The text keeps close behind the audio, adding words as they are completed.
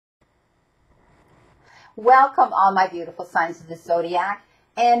Welcome, all my beautiful signs of the Zodiac,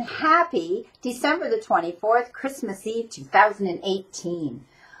 and happy December the 24th, Christmas Eve 2018.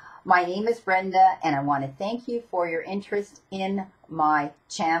 My name is Brenda, and I want to thank you for your interest in my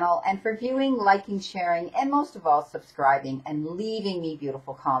channel and for viewing, liking, sharing, and most of all, subscribing and leaving me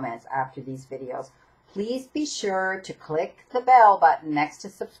beautiful comments after these videos. Please be sure to click the bell button next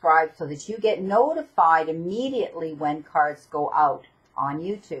to subscribe so that you get notified immediately when cards go out on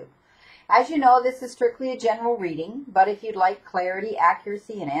YouTube. As you know, this is strictly a general reading, but if you'd like clarity,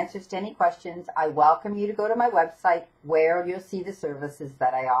 accuracy, and answers to any questions, I welcome you to go to my website where you'll see the services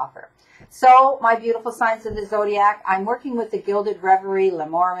that I offer. So, my beautiful signs of the Zodiac, I'm working with the Gilded Reverie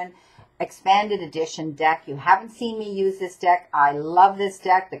Lenormand Expanded Edition deck. You haven't seen me use this deck. I love this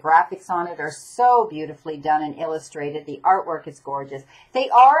deck. The graphics on it are so beautifully done and illustrated. The artwork is gorgeous.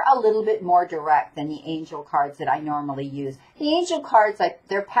 They are a little bit more direct than the angel cards that I normally use. The angel cards,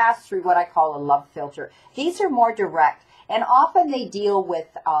 they're passed through what I call a love filter. These are more direct. And often they deal with,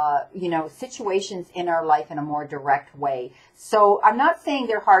 situations in our life in a more direct way. So I'm not saying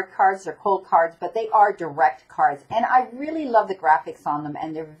they're hard cards or cold cards, but they are direct cards. And I really love the graphics on them,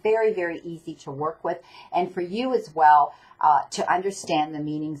 and they're very, very easy to work with. And for you as well to understand the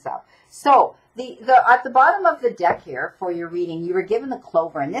meanings of. So at the bottom of the deck here for your reading, you were given the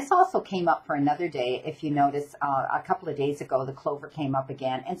clover, and this also came up for another day. If you notice, a couple of days ago, the clover came up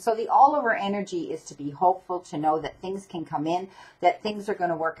again. And so the all-over energy is to be hopeful, to know that things can come in, that things are going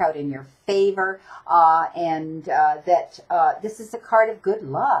to work out in your favor, and that this is a card of good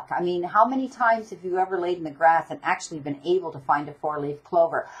luck. I mean, how many times have you ever laid in the grass and actually been able to find a four-leaf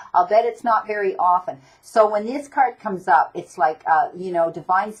clover? I'll bet it's not very often. So when this card comes up, it's like,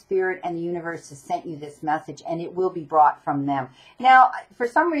 divine spirit and the universe has sent you this message, and it will be brought from them. Now, for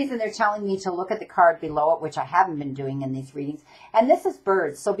some reason, they're telling me to look at the card below it, which I haven't been doing in these readings. And this is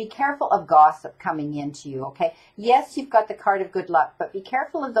birds, so be careful of gossip coming into you, okay? Yes, you've got the card of good luck, but be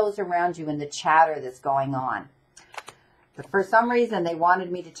careful of those around you and the chatter that's going on. But for some reason, they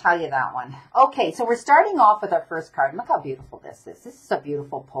wanted me to tell you that one. Okay, so we're starting off with our first card. Look how beautiful this is. This is a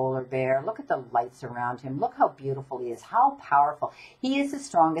beautiful polar bear. Look at the lights around him. Look how beautiful he is, how powerful. He is the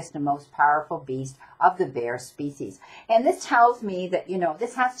strongest and most powerful beast of the bear species. And this tells me that,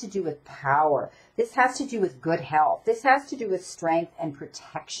 this has to do with power. This has to do with good health. This has to do with strength and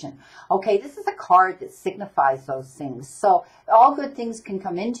protection. Okay, this is a card that signifies those things. So all good things can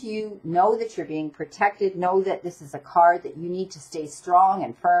come into you. Know that you're being protected. Know that this is a card that you need to stay strong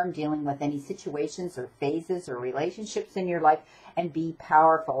and firm dealing with any situations or phases or relationships in your life, and be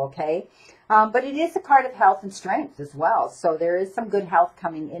powerful, okay? But it is a card of health and strength as well. So there is some good health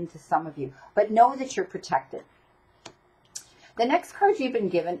coming into some of you. But know that you're protected. The next card you've been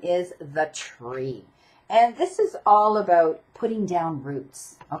given is the tree. And this is all about putting down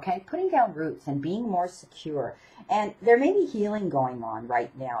roots, okay? Putting down roots and being more secure. And there may be healing going on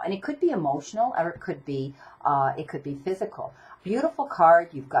right now. And it could be emotional, or it could be physical. Beautiful card.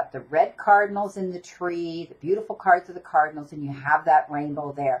 You've got the red cardinals in the tree, the beautiful cards of the cardinals, and you have that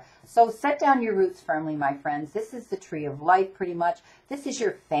rainbow there. So set down your roots firmly, my friends. This is the tree of life, pretty much. This is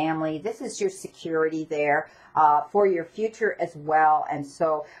your family. This is your security there for your future as well. And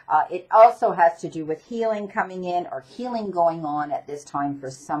so it also has to do with healing coming in, or healing going on at this time for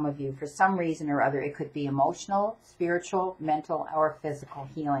some of you. For some reason or other, it could be emotional, spiritual, mental, or physical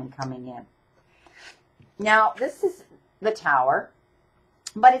healing coming in. Now, this is the tower,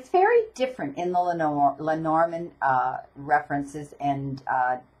 but it's very different in the Lenormand references and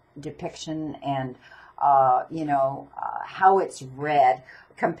depiction and, how it's read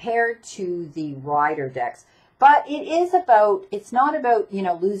compared to the rider decks. But it is about, it's not about,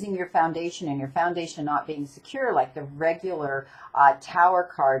 losing your foundation and your foundation not being secure like the regular tower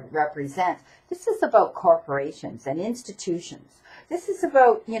card represents. This is about corporations and institutions. This is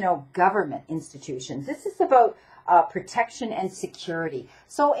about, government institutions. This is about protection and security.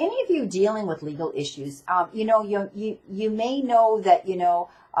 So any of you dealing with legal issues, you may know that,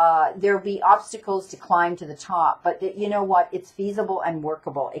 there'll be obstacles to climb to the top, but you know what? It's feasible and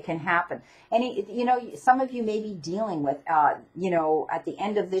workable. It can happen. And, some of you may be dealing with, at the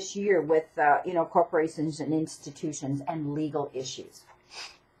end of this year with, corporations and institutions and legal issues.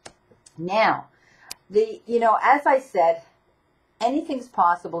 Now, as I said, anything's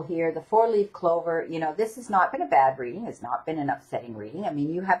possible here. The four-leaf clover, this has not been a bad reading. It's not been an upsetting reading. I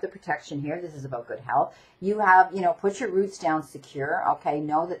mean, you have the protection here. This is about good health. You have, put your roots down secure, okay?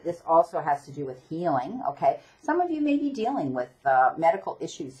 Know that this also has to do with healing, okay? Some of you may be dealing with medical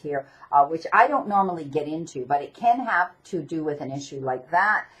issues here, which I don't normally get into, but it can have to do with an issue like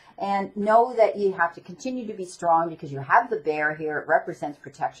that. And know that you have to continue to be strong because you have the bear here. It represents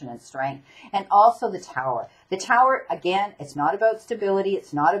protection and strength. And also the tower. The tower, again, it's not about stability.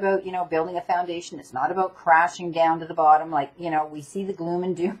 It's not about, building a foundation. It's not about crashing down to the bottom like, we see the gloom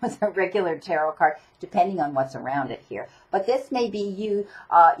and doom with a regular tarot card, depending on what's around it here. But this may be you,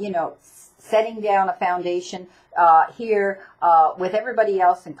 setting down a foundation here with everybody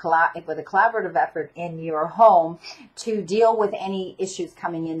else and with a collaborative effort in your home to deal with any issues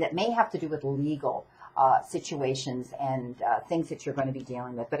coming in that may have to do with legal situations and things that you're going to be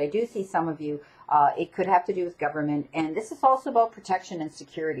dealing with. But I do see some of you, it could have to do with government. And this is also about protection and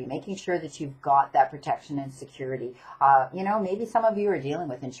security, making sure that you've got that protection and security. Maybe some of you are dealing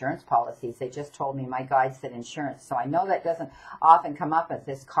with insurance policies. They just told me, my guide said insurance. So I know that doesn't often come up as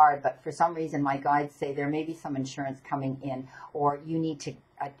this card, but for some reason my guides say there may be some insurance coming in, or you need to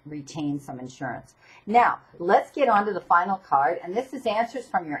retain some insurance. Now, let's get on to the final card. And this is answers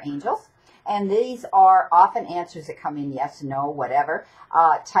from your angels. And these are often answers that come in yes, no, whatever,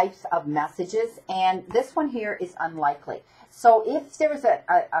 types of messages. And this one here is unlikely. So if there was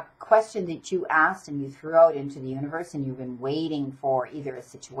a question that you asked and you threw out into the universe and you've been waiting for either a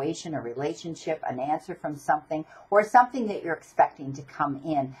situation, a relationship, an answer from something, or something that you're expecting to come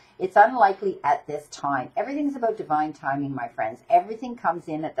in, it's unlikely at this time. Everything's about divine timing, my friends. Everything comes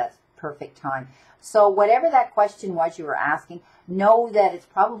in at that perfect time. So whatever that question was you were asking, know that it's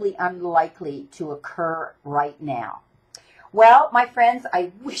probably unlikely to occur right now. Well, my friends,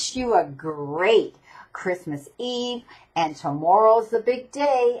 I wish you a great Christmas Eve, and tomorrow's the big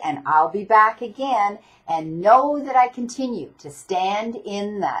day, and I'll be back again. And know that I continue to stand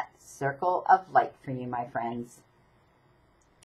in that circle of light for you, my friends.